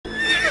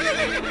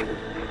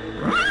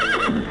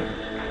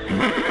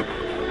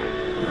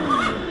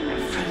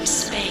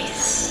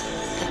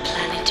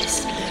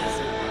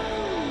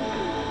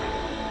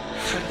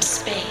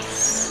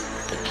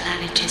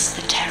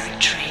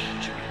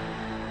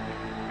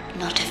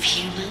not of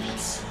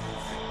humans,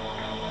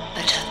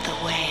 but of the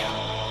whale.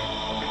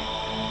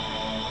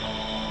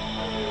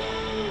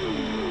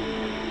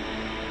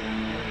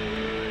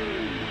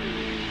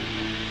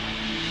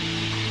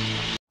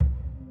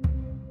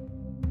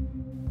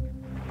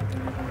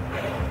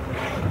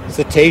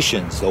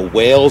 Cetaceans, the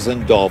whales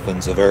and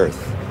dolphins of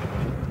Earth.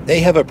 They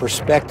have a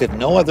perspective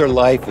no other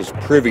life is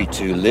privy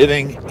to,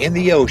 living in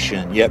the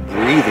ocean, yet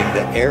breathing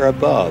the air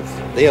above.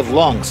 They have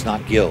lungs,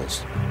 not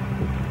gills.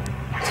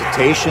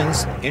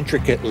 Cetaceans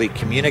intricately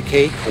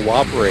communicate,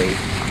 cooperate,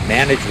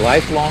 manage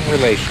lifelong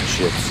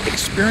relationships,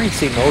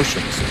 experience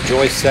emotions,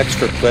 enjoy sex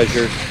for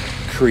pleasure,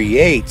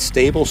 create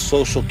stable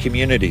social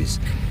communities.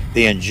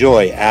 They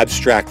enjoy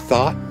abstract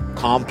thought,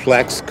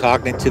 complex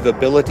cognitive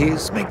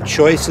abilities, make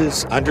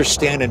choices,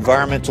 understand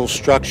environmental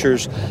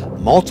structures,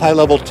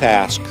 multi-level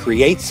tasks,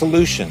 create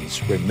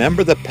solutions,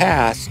 remember the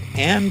past,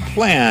 and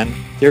plan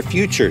their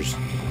futures.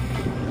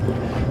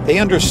 They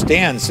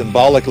understand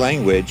symbolic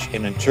language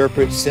and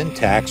interpret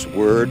syntax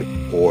word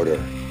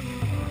order.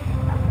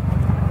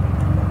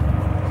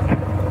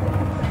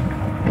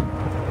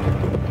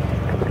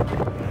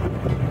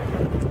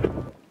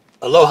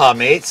 Aloha,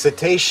 mate.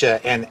 Cetacea,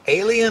 an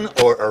alien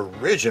or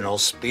original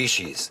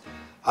species.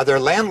 Are there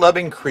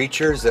land-loving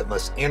creatures that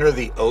must enter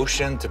the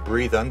ocean to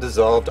breathe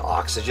undissolved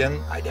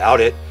oxygen? I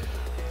doubt it.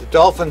 The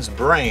dolphin's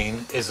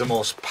brain is the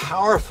most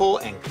powerful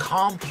and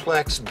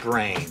complex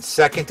brain,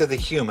 second to the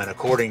human,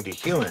 according to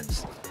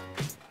humans.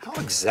 How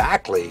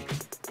exactly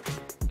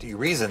do you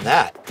reason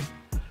that?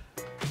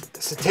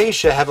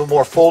 Cetacea have a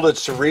more folded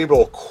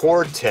cerebral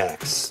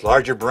cortex,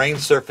 larger brain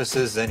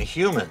surfaces than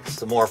humans.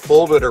 The more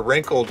folded or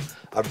wrinkled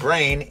a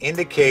brain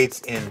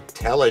indicates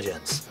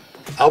intelligence.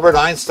 Albert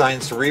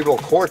Einstein's cerebral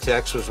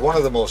cortex was one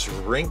of the most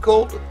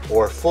wrinkled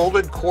or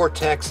folded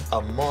cortex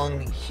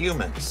among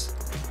humans.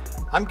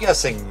 I'm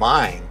guessing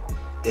mine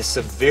is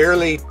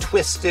severely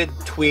twisted,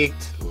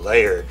 tweaked,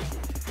 layered.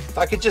 If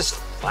I could just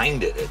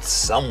find it, it's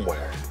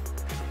somewhere.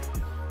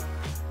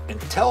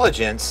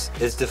 Intelligence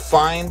is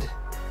defined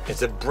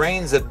as a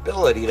brain's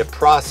ability to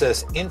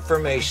process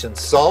information,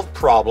 solve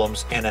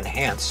problems, and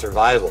enhance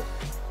survival.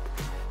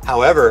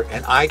 However,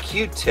 an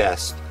IQ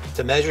test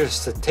to measure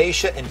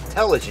cetacea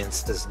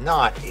intelligence does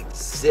not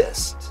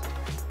exist.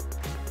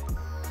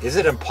 Is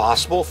it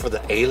impossible for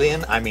the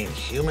alien,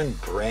 human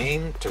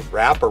brain to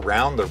wrap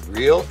around the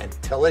real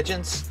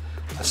intelligence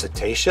of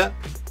cetacea?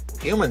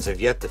 Humans have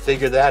yet to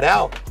figure that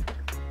out.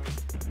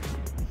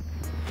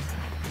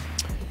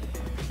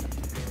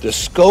 The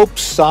scope,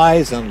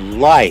 size,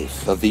 and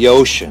life of the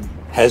ocean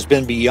has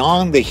been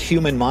beyond the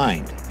human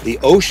mind. The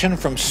ocean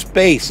from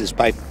space is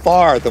by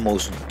far the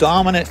most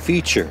dominant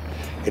feature.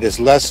 It is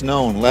less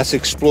known, less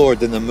explored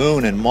than the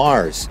moon and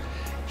Mars.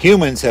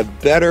 Humans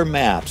have better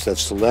maps of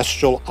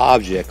celestial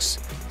objects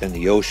than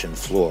the ocean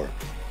floor.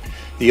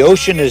 The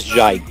ocean is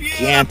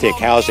gigantic,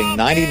 housing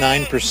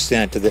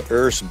 99% of the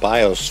Earth's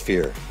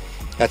biosphere.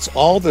 That's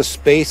all the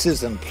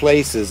spaces and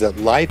places that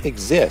life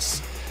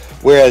exists,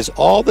 whereas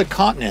all the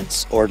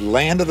continents or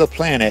land of the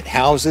planet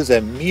houses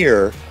a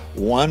mere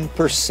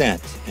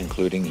 1%,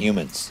 including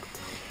humans.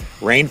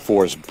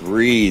 Rainforests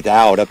breathe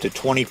out up to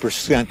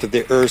 20% of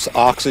the Earth's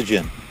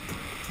oxygen.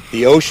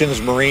 The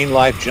ocean's marine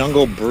life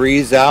jungle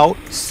breathes out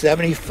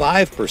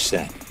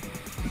 75%.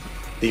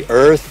 The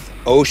Earth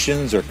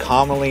oceans are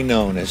commonly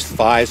known as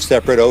 5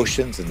 separate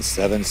oceans and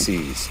 7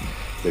 seas.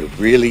 There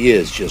really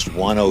is just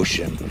one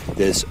ocean,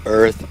 this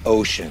Earth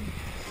ocean.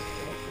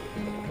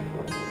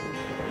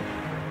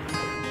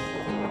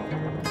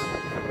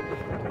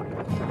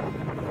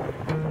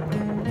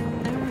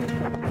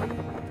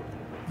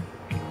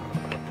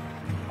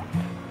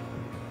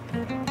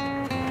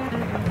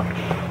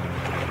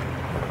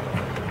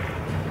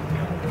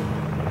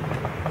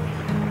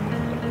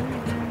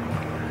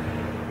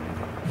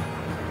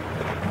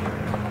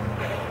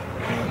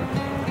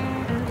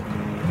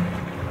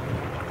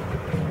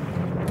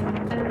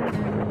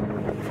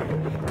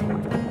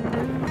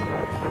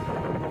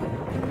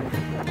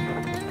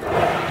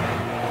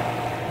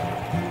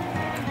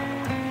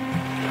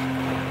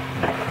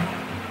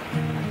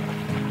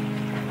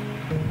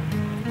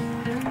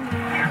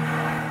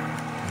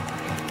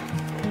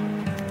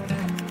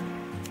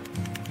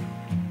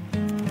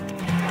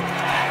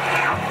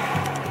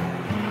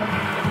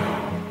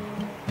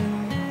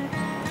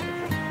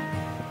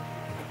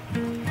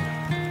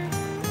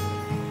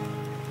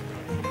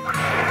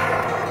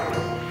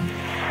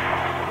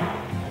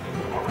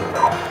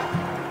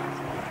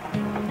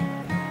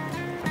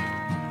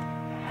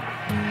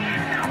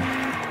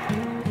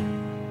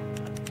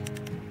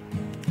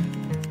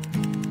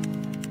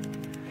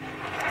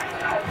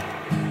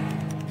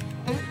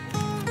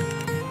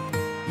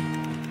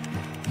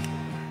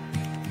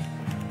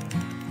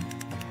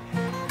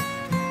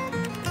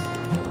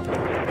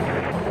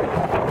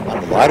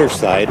 Lighter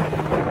side,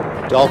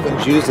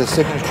 dolphins use a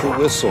signature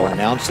whistle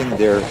announcing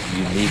their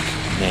unique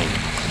name.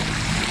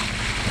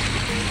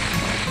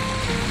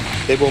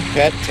 They will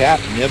pet, tap,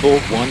 nibble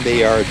one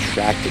they are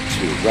attracted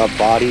to, rub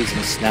bodies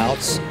and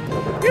snouts,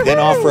 then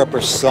offer up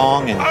a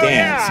song and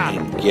dance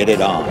and get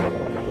it on.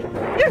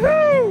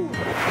 Yoo-hoo!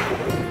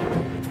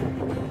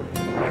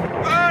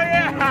 Oh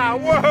yeah!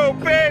 Whoa,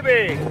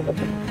 baby!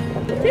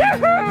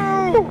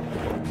 Yoo-hoo!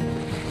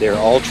 They're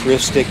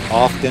altruistic,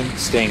 often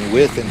staying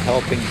with and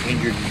helping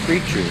injured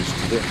creatures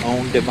to their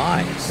own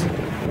demise.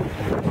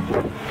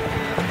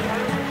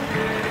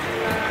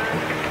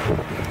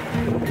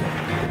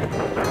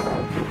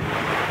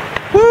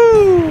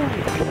 Woo!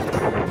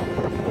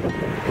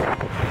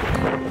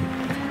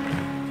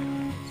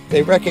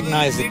 They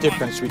recognize the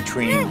difference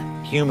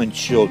between human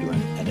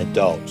children and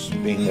adults,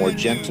 being more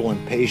gentle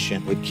and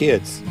patient with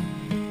kids.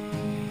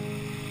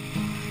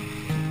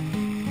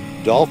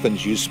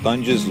 Dolphins use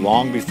sponges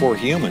long before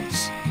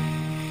humans.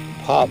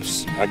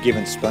 Pups are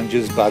given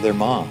sponges by their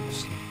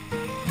moms.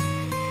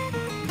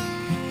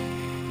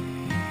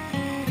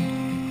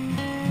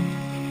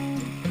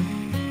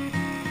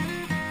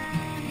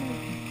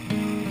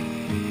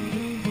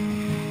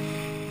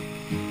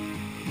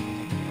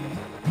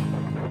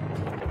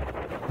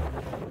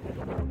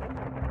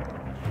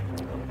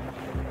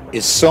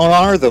 Is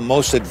sonar the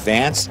most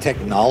advanced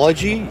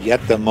technology,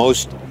 yet the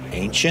most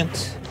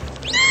ancient?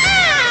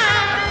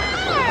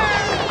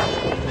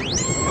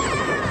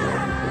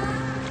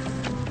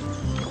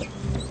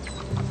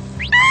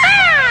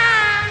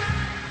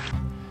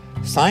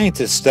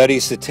 Scientists study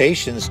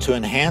cetaceans to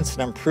enhance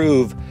and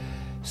improve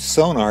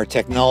sonar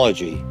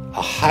technology,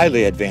 a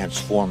highly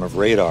advanced form of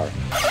radar.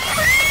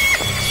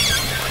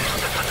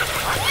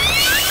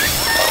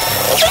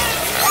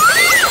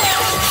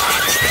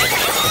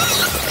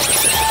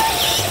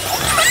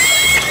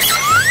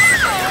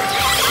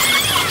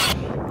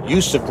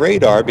 Use of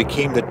radar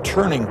became the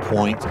turning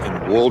point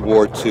in World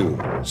War II.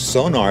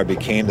 Sonar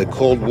became the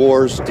Cold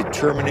War's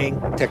determining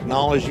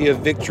technology of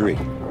victory.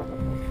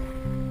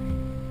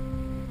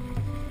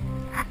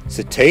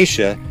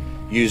 Cetacea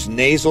use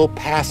nasal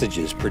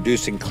passages,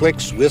 producing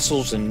clicks,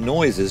 whistles, and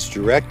noises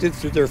directed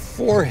through their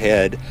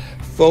forehead,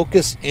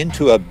 focused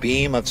into a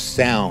beam of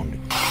sound.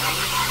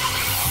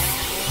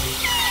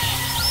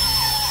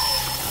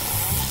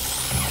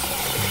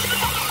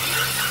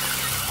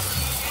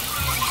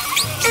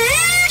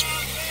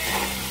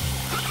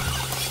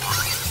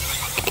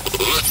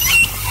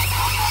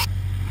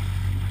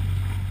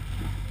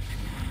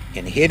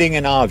 In hitting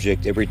an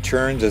object, it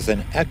returns as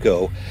an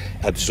echo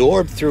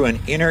absorbed through an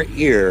inner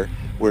ear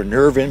where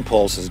nerve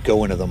impulses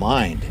go into the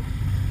mind.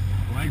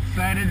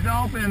 White-sided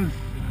dolphins.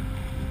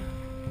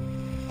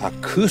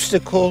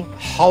 Acoustical,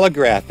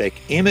 holographic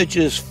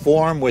images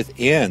form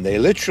within. They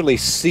literally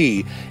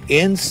see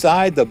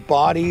inside the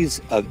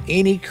bodies of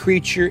any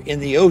creature in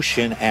the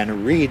ocean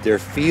and read their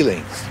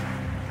feelings.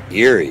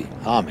 Eerie,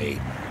 huh, mate?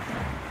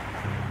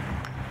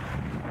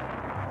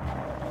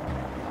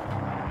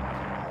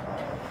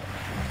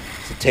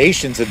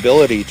 Cetaceans'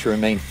 ability to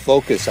remain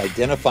focused,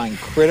 identifying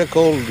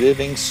critical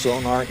living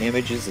sonar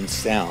images and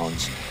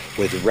sounds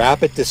with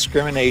rapid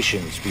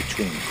discriminations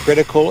between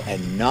critical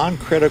and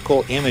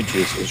non-critical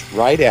images is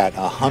right at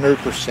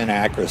 100%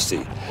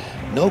 accuracy.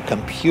 No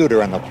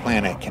computer on the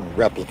planet can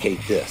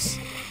replicate this.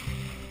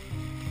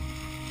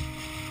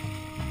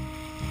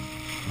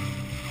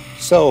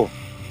 So,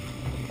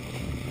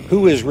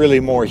 who is really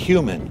more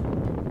human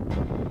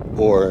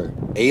or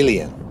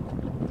alien?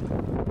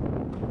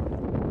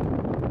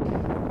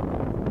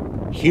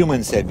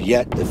 Humans have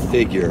yet to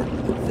figure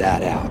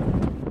that out.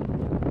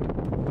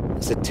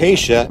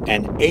 Cetacea,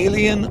 an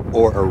alien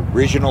or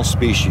original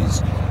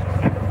species?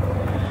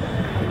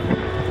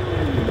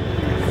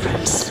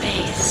 From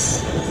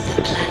space,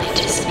 the planet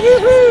is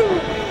Yoo-hoo!